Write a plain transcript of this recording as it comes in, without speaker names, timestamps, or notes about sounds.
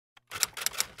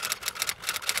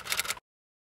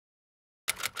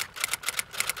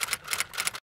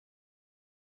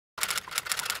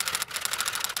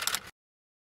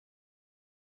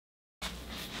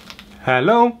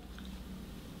Hello?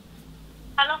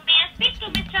 Hello, may I speak to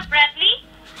Mr. Bradley?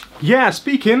 Yeah,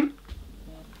 speaking.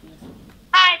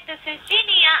 Hi, this is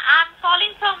Ginia. I'm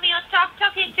calling from your Talk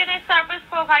Internet Service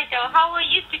Provider. How are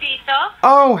you today, sir?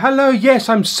 Oh, hello. Yes,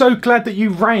 I'm so glad that you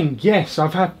rang. Yes,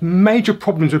 I've had major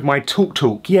problems with my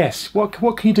Talk. Yes, what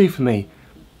can you do for me?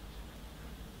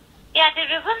 Yeah, the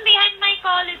reason behind my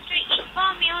call is to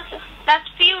inform you that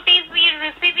few days we are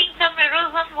receiving some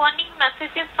errors and warning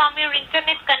messages from your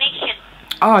internet connection.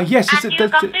 Ah, yes. And your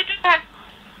computer has...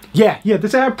 Yeah.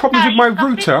 Does it have problems with my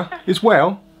router as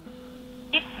well?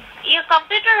 Your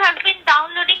computer has been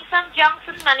downloading some junks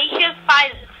and malicious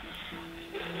files.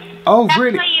 Oh, That's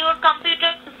really? why your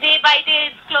computer day by day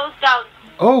is closed down.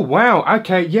 Oh, wow.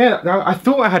 Okay, yeah. I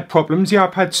thought I had problems. Yeah,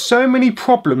 I've had so many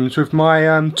problems with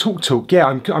my Talk. Yeah,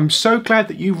 I'm so glad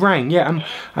that you rang. Yeah,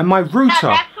 and my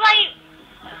router.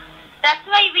 That's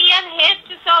why we are here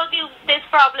to solve this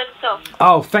problem, sir.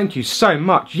 Oh, thank you so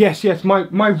much. Yes.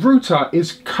 My router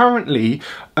is currently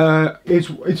I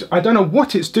don't know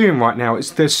what it's doing right now.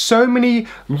 There's so many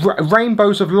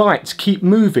rainbows of lights keep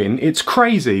moving. It's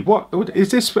crazy. What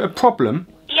is this a problem?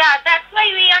 Yeah, that's why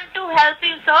we want to help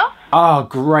you, sir. Ah,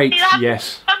 great. Do you have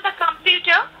Yes. on the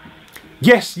computer?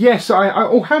 Yes.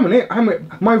 Oh, hang on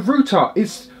it. My router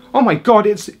is. Oh my God!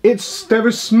 There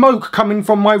is smoke coming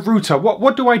from my router.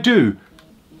 What do I do?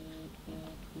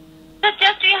 So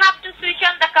just you have to switch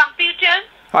on the computer.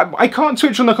 I can't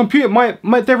switch on the computer.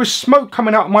 There is smoke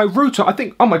coming out of my router. I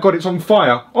think. Oh my God! It's on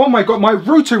fire. Oh my God! My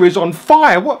router is on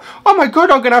fire. What? Oh my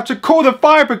God! I'm gonna have to call the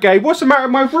fire brigade. What's the matter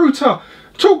with my router?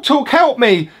 Talk! Help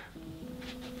me!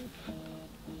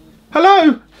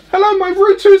 Hello! My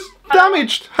router is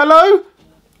damaged. Hello!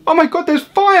 Oh my God! There's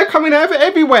fire coming out of it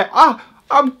everywhere.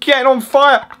 I'm getting on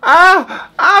fire.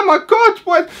 My God,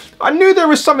 what? I knew there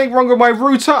was something wrong with my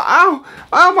router. Oh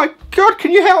my God,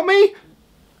 can you help me?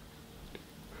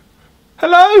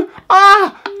 Hello?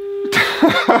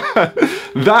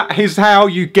 That is how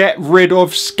you get rid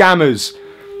of scammers.